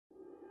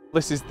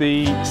This is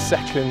the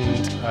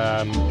second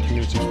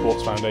Community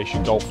Sports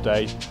Foundation Golf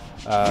Day,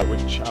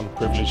 which I'm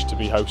privileged to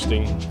be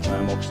hosting,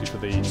 obviously for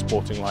the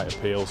Sporting Light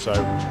Appeal. So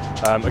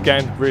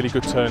again, really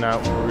good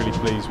turnout. We're really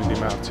pleased with the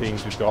amount of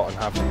teams we've got and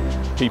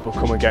have people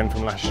come again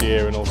from last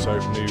year and also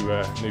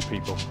new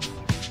people.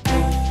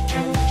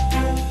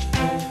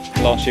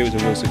 Last year was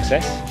a real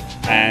success,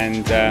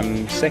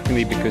 and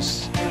secondly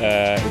because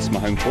it's my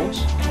home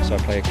course, so I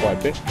play it quite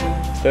a bit.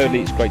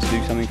 Thirdly, it's great to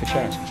do something for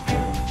charity.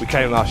 We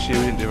came last year,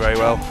 we didn't do very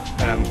well,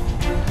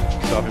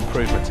 so I've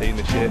improved my team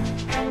this year,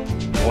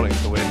 wanting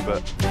to win,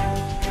 but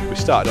we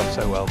started off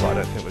so well, but I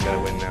don't think we're going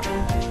to win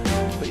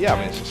now. But yeah, I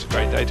mean, it's just a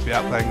great day to be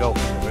out playing golf,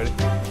 really.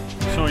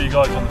 I saw you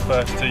guys on the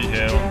first tee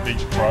here on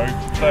Beach Pro.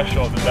 First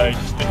shot of the day,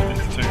 just lifted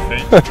it to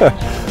 2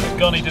 feet.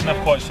 Gunny didn't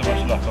have quite so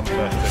much luck on the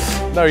first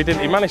tee. No, he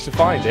didn't. He managed to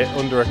find it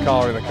under a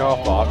car in the car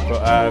park,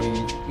 but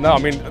no, I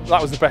mean, that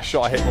was the best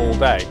shot I hit all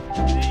day.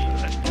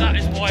 That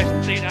is why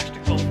it's the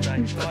Ashton golf day,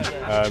 right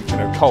there. You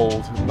know,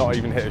 cold, not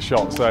even hit a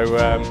shot, so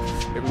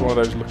it was one of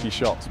those lucky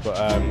shots. But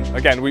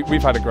again,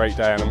 we've had a great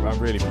day, and I'm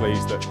really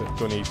pleased that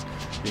Gunny's,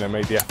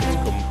 made the effort to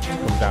come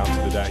down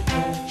to the day.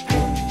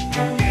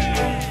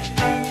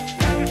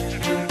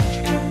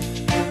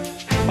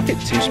 I think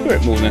team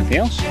spirit more than anything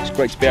else. It's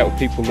great to be out with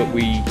people that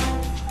we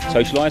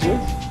socialise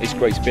with. It's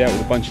great to be out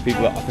with a bunch of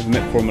people that I've never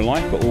met before in my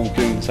life, but all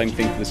doing the same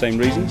thing for the same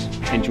reasons,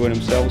 enjoying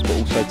themselves, but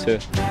also to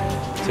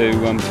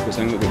put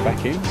something a little bit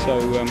back in. So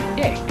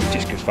yeah, it's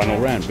just good fun all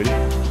round, really.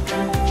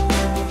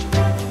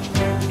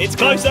 It's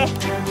closer.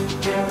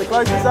 The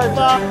closest so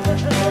far.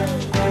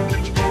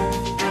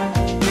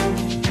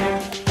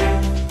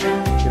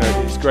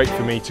 It's great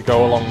for me to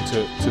go along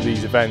to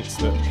these events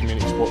that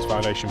Community Sports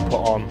Foundation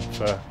put on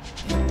for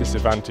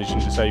disadvantaged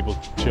and disabled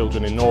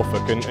children in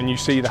Norfolk, and you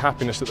see the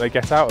happiness that they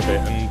get out of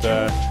it, and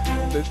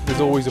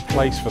there's always a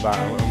place for that,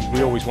 and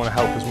we always want to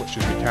help as much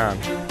as we can,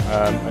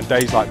 and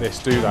days like this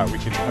do that. We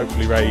can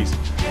hopefully raise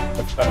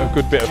a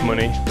good bit of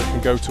money that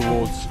can go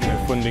towards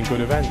funding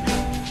good events.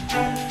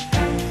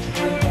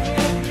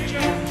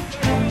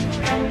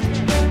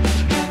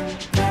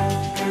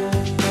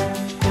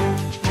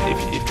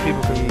 If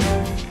people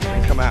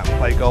can come out and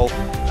play golf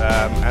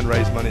and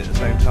raise money at the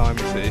same time,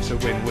 it's a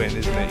win-win,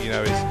 isn't it?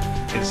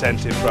 It's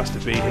incentive for us to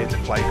be here to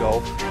play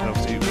golf, and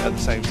obviously at the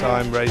same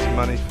time raising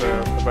money for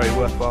a very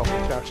worthwhile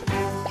charity.